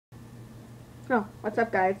Oh, what's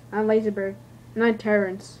up guys? I'm Lazerbird, and I'm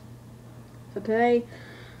Terrence. So today,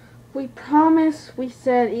 we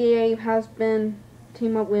said EA has been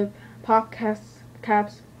team up with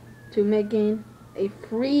Caps to making a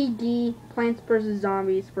 3D Plants vs.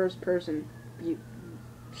 Zombies first person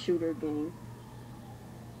shooter game.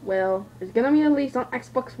 Well, it's gonna be released on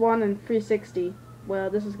Xbox One and 360. Well,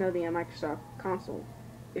 this is gonna be a Microsoft console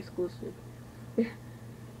exclusive.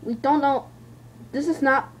 We don't know. This is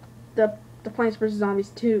not the Plants vs. Zombies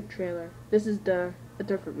 2 trailer. This is a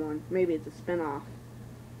different one. Maybe it's a spin-off.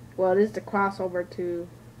 Well, it is the crossover to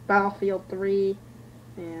Battlefield 3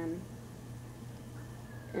 and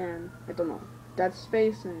I don't know, Dead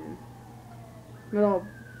Space and Medal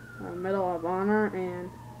of Honor and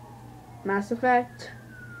Mass Effect.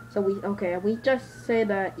 So we just say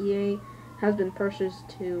that EA has been purchased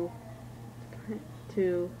to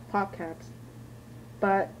PopCaps,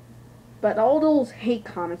 but all those hate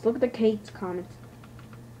comments. Look at the hate comments.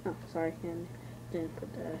 Oh, sorry, and didn't put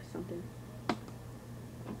something.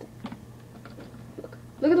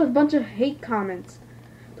 Look at a bunch of hate comments.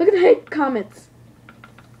 Look at the hate comments.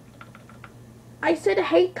 I said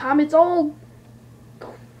hate comments. All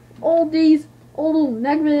these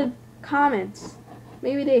negative comments.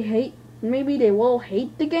 Maybe they will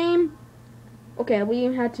hate the game. Okay, we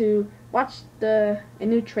even had to watch a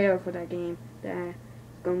new trailer for that game that's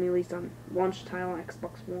gonna be released on launch title on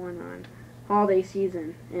Xbox One on holiday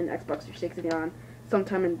season and Xbox 360 on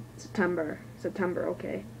sometime in September.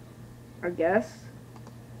 Okay, I guess.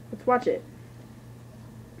 Let's watch it.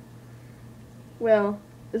 Well,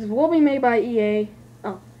 this will be made by EA.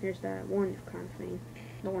 Oh, here's that one kind of thing.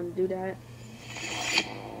 Don't want to do that.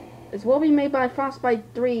 This will be made by Frostbite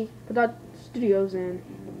 3 Studios and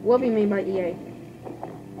will be made by EA.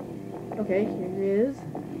 Okay, here it is.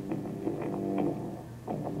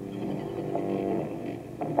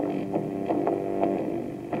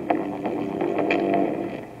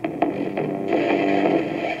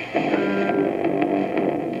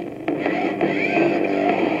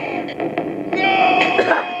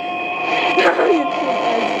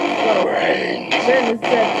 Then it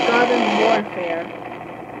said Garden Warfare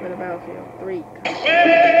for the Battlefield 3.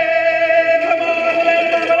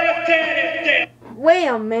 Wait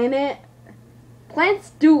a minute.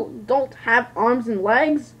 Plants don't have arms and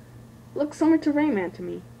legs. Looks similar to Rayman to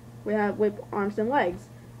me. With arms and legs.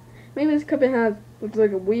 Maybe this could looks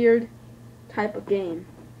like a weird type of game.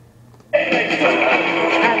 Like something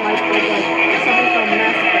from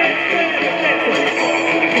Mass Effect.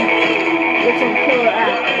 With some killer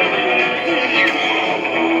act.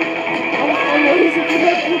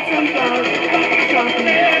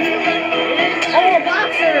 Oh, a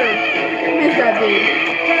boxer! Missed that dude.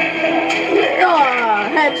 Oh,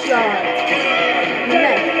 headshot.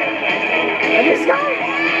 Neck. And this guy?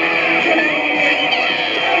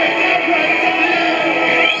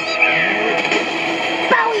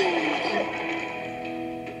 Bowie!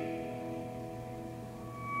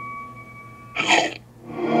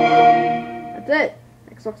 That's it.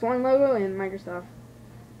 Xbox One logo and Microsoft.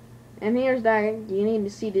 And here's that. You need to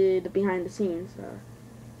see the behind the scenes.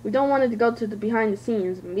 We don't want it to go to the behind the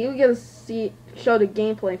scenes. We gotta show the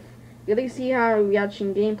gameplay. You gotta see how we're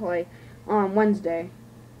reaction gameplay on Wednesday.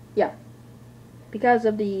 Yeah, because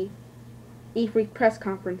of the E3 press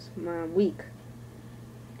conference week.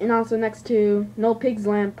 And also next to No Pigs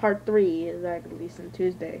Land Part 3 is that released on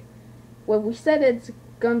Tuesday. Well, we said it's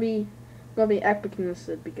gonna be epicness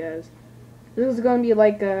because this is going to be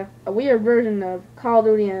like a weird version of Call of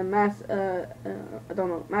Duty and Mass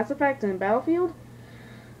Effect and Battlefield.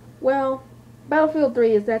 Well, Battlefield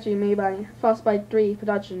 3 is actually made by Frostbite 3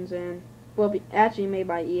 Productions and will be actually made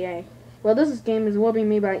by EA. Well, this game will be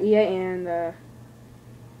made by EA and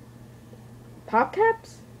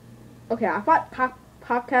PopCaps? Okay, I thought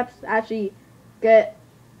PopCaps actually get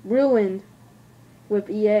ruined with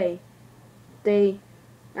EA. They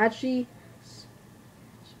actually...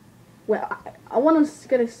 Well, I want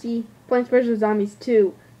to see Plants vs. Zombies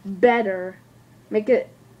 2 better. Make it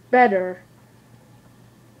better.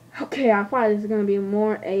 Okay, I thought it was going to be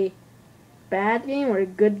more a bad game or a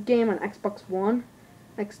good game on Xbox One.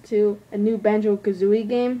 Next to a new Banjo-Kazooie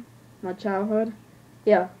game. My childhood.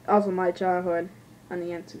 Yeah, also my childhood on the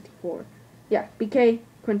N64. Yeah, BK,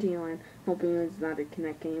 continuing. Hoping it's not a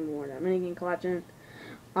Kinect game or that minigame collection.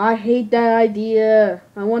 I hate that idea.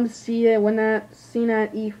 I want to see it seen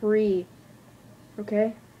at E3.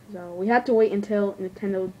 Okay? So we have to wait until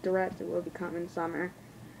Nintendo Direct. It will be coming in summer.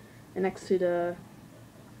 And next to the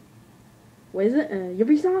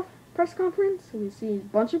Ubisoft press conference, we see a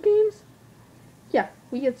bunch of games. Yeah,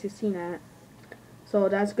 we get to see that. So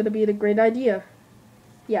that's gonna be the great idea.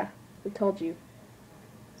 Yeah. We told you.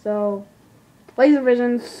 So, laser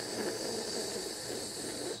vision.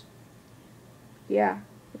 Yeah,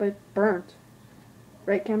 but it burnt.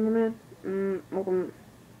 Right, cameraman?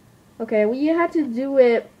 Okay, we had to do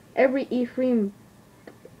it every E3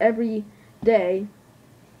 every day.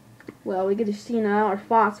 Well, we get to see now our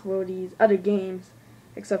thoughts for these other games,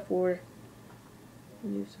 except for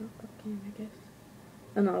new South game, I guess.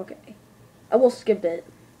 Oh no, okay. I will skip it.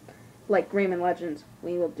 Like Rayman Legends,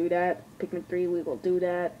 we will do that. Pikmin 3, we will do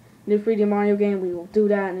that. New 3D Mario game, we will do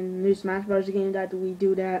that. And new Smash Bros. Game, that we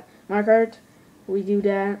do that. Mario Kart, we do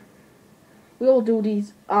that. We will do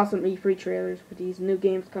these awesome E3 trailers for these new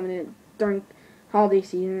games coming in during holiday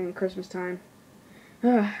season and Christmas time.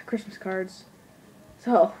 Christmas cards.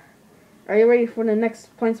 So, are you ready for the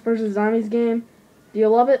next Plants vs. Zombies game? Do you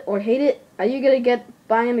love it or hate it? Are you gonna get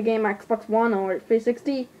buying the game Xbox One or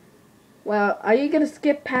 360? Well, are you gonna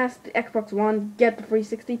skip past the Xbox One, get the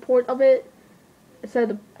 360 port of it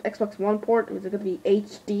instead of the Xbox One port? Is it gonna be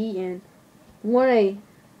HD and what a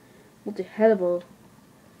multi-headable?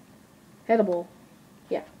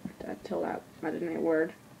 Yeah, tell that imaginary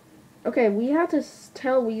word. Okay, we have to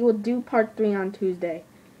tell we will do part 3 on Tuesday.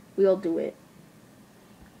 We'll do it.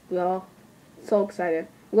 We all so excited.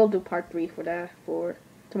 We'll do part 3 for that for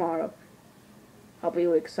tomorrow. I'll be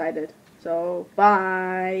excited. So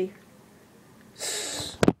bye.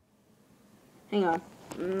 Hang on.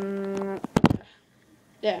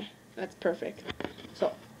 Yeah, that's perfect.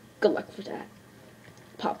 So good luck for that.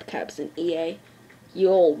 PopCaps and EA.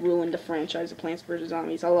 You'll ruin the franchise of Plants vs.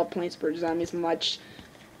 Zombies. I love Plants vs. Zombies much.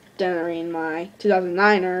 Generating my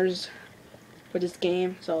 2009ers for this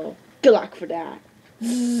game. So good luck for that.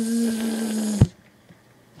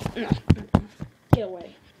 Get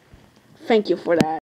away. Thank you for that.